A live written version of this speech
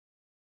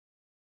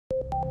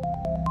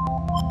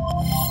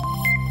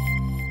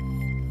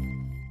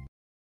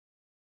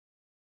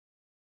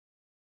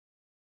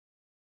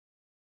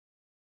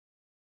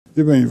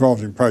You've been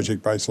involved in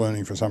project-based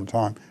learning for some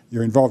time.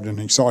 You're involved in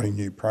an exciting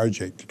new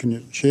project. Can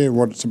you share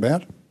what it's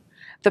about?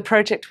 The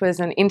project was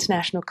an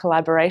international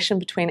collaboration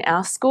between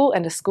our school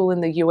and a school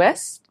in the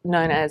US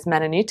known as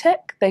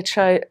Mananutech.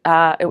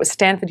 It was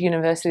Stanford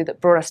University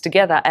that brought us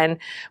together, and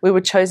we were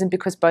chosen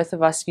because both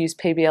of us used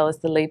PBL as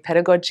the lead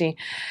pedagogy.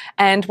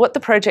 And what the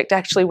project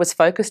actually was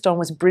focused on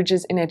was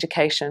bridges in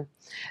education.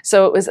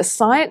 So it was a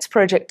science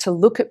project to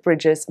look at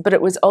bridges, but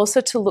it was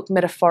also to look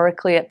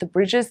metaphorically at the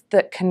bridges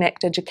that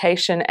connect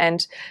education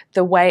and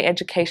the way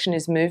education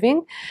is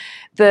moving.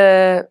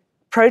 The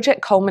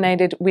project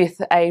culminated with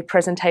a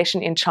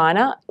presentation in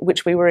China,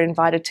 which we were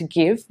invited to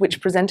give, which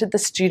presented the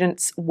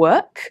students'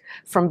 work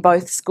from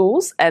both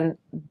schools and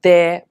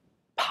their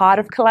part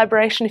of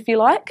collaboration, if you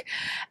like.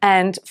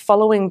 And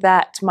following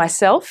that,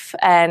 myself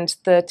and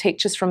the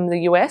teachers from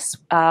the US,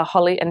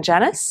 Holly and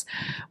Janice,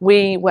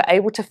 we were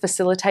able to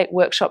facilitate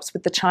workshops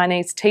with the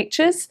Chinese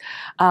teachers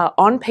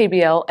on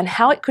PBL and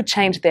how it could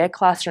change their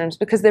classrooms,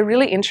 because they're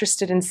really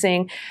interested in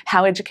seeing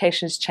how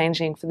education is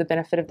changing for the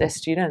benefit of their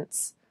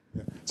students.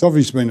 Yeah. It's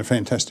obviously been a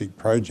fantastic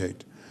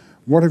project.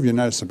 What have you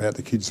noticed about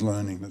the kids'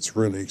 learning that's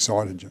really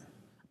excited you?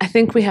 I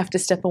think we have to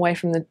step away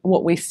from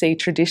what we see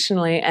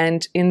traditionally,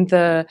 and in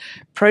the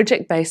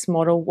project-based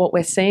model, what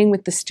we're seeing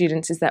with the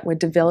students is that we're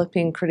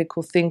developing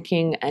critical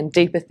thinking and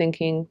deeper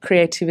thinking,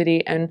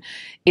 creativity, and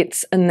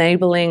it's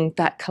enabling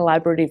that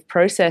collaborative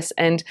process.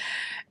 And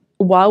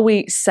while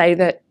we say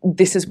that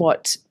this is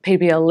what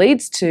PBL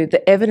leads to,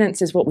 the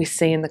evidence is what we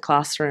see in the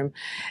classroom.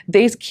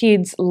 These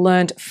kids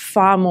learned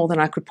far more than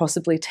I could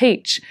possibly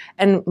teach,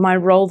 and my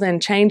role then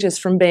changes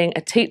from being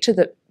a teacher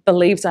that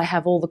believes I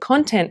have all the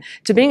content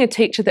to being a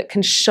teacher that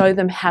can show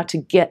them how to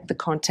get the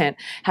content,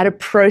 how to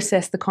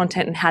process the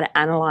content and how to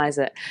analyse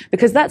it,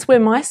 because that's where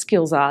my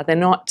skills are. They're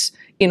not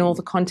in all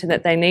the content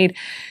that they need.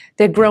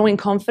 They're growing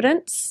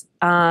confidence,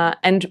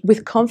 and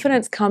with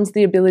confidence comes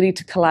the ability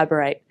to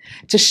collaborate,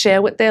 to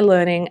share what they're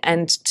learning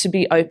and to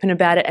be open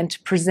about it and to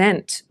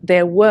present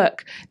their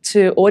work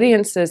to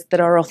audiences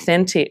that are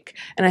authentic.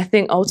 And I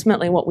think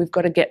ultimately what we've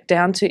got to get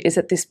down to is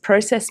that this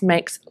process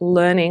makes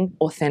learning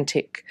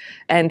authentic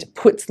and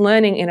puts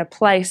learning in a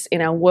place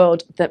in our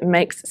world that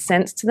makes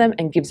sense to them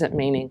and gives it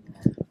meaning.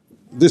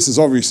 This has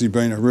obviously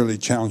been a really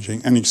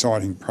challenging and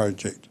exciting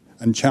project,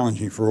 and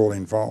challenging for all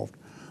involved.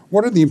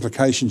 What are the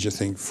implications, you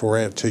think, for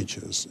our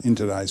teachers in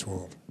today's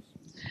world?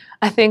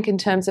 I think in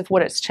terms of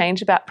what it's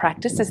changed about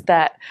practice is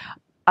that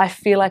I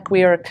feel like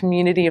we are a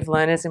community of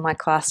learners in my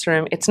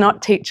classroom. It's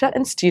not teacher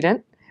and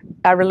student.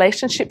 Our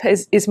relationship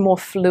is more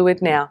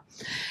fluid now.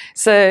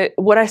 So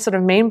what I sort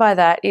of mean by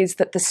that is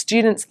that the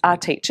students are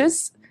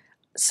teachers.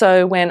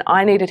 So when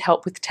I needed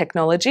help with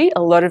technology,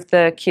 a lot of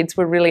the kids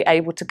were really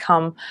able to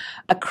come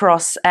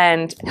across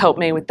and help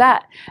me with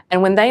that.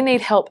 And when they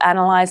need help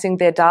analysing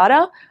their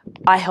data,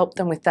 I help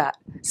them with that.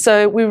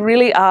 So we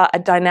really are a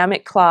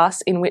dynamic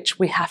class in which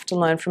we have to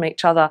learn from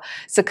each other.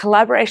 So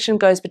collaboration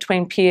goes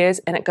between peers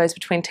and it goes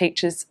between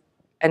teachers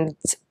and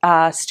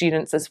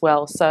students as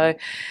well. So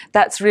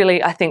that's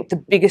really, I think, the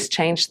biggest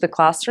change to the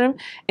classroom.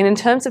 And in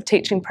terms of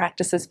teaching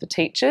practices for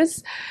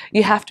teachers,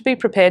 you have to be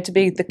prepared to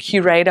be the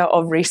curator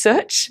of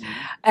research.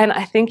 And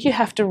I think you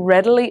have to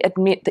readily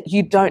admit that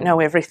you don't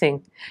know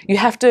everything. You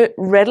have to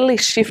readily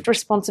shift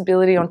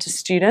responsibility onto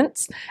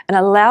students and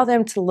allow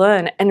them to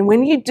learn. And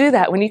when you do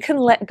that, when you can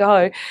let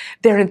go,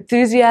 their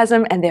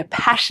enthusiasm and their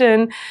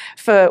passion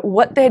for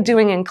what they're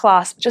doing in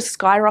class just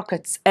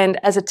skyrockets. And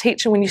as a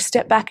teacher, when you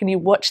step back and you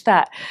watch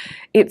that,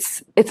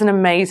 it's an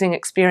amazing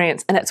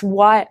experience, and it's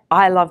why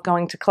I love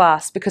going to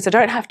class, because I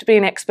don't have to be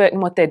an expert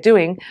in what they're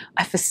doing.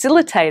 I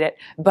facilitate it,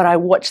 but I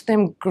watch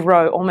them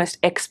grow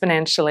almost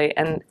exponentially,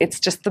 and it's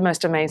just the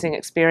most amazing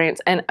experience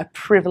and a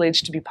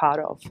privilege to be part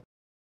of.